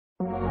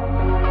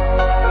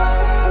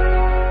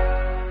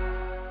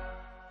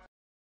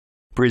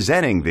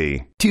Presenting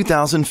the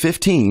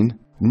 2015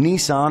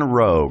 Nissan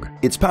Rogue.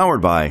 It's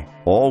powered by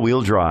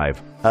all-wheel drive,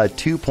 a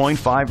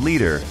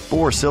 2.5-liter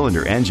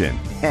 4-cylinder engine,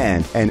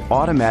 and an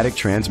automatic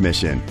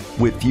transmission.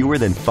 With fewer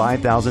than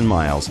 5,000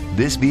 miles,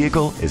 this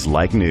vehicle is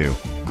like new.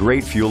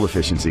 Great fuel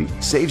efficiency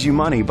saves you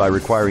money by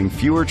requiring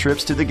fewer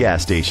trips to the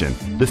gas station.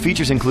 The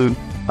features include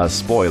a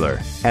spoiler,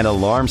 an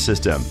alarm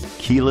system,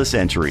 keyless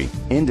entry,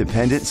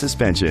 independent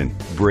suspension,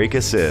 brake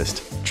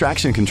assist,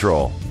 traction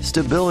control,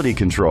 stability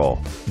control,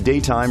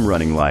 daytime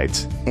running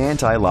lights,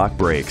 anti-lock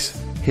brakes,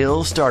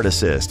 hill start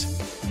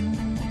assist.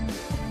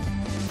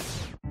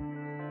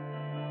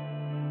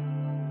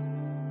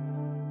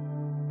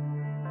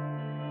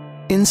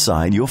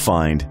 Inside you'll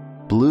find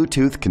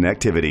Bluetooth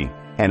connectivity,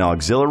 an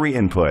auxiliary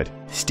input,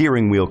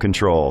 steering wheel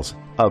controls,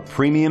 a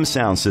premium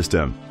sound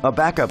system, a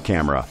backup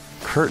camera,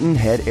 curtain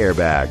head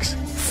airbags,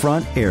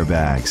 front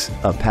airbags,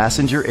 a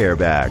passenger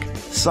airbag,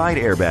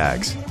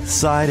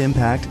 side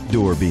impact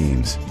door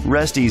beams.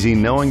 Rest easy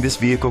knowing this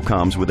vehicle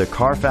comes with a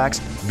Carfax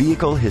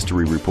Vehicle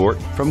History Report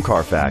from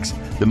Carfax,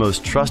 the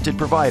most trusted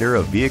provider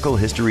of vehicle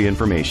history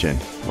information.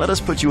 Let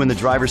us put you in the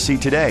driver's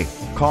seat today.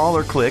 Call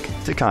or click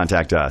to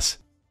contact us.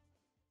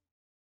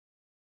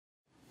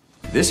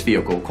 This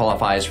vehicle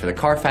qualifies for the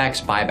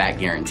Carfax buyback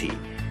guarantee.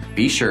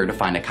 Be sure to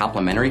find a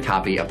complimentary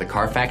copy of the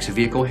Carfax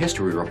Vehicle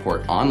History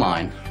Report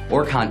online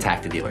or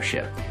contact the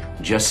dealership.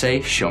 Just say,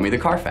 "Show me the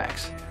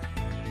Carfax."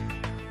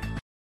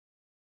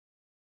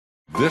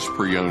 This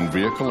pre-owned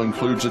vehicle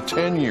includes a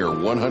 10-year,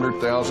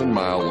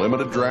 100,000-mile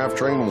limited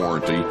drivetrain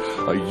warranty,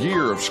 a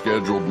year of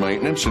scheduled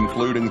maintenance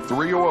including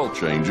 3 oil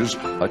changes,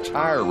 a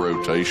tire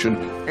rotation,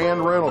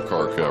 and rental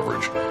car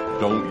coverage.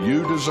 Don't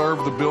you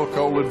deserve the Bill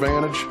Cole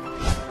advantage?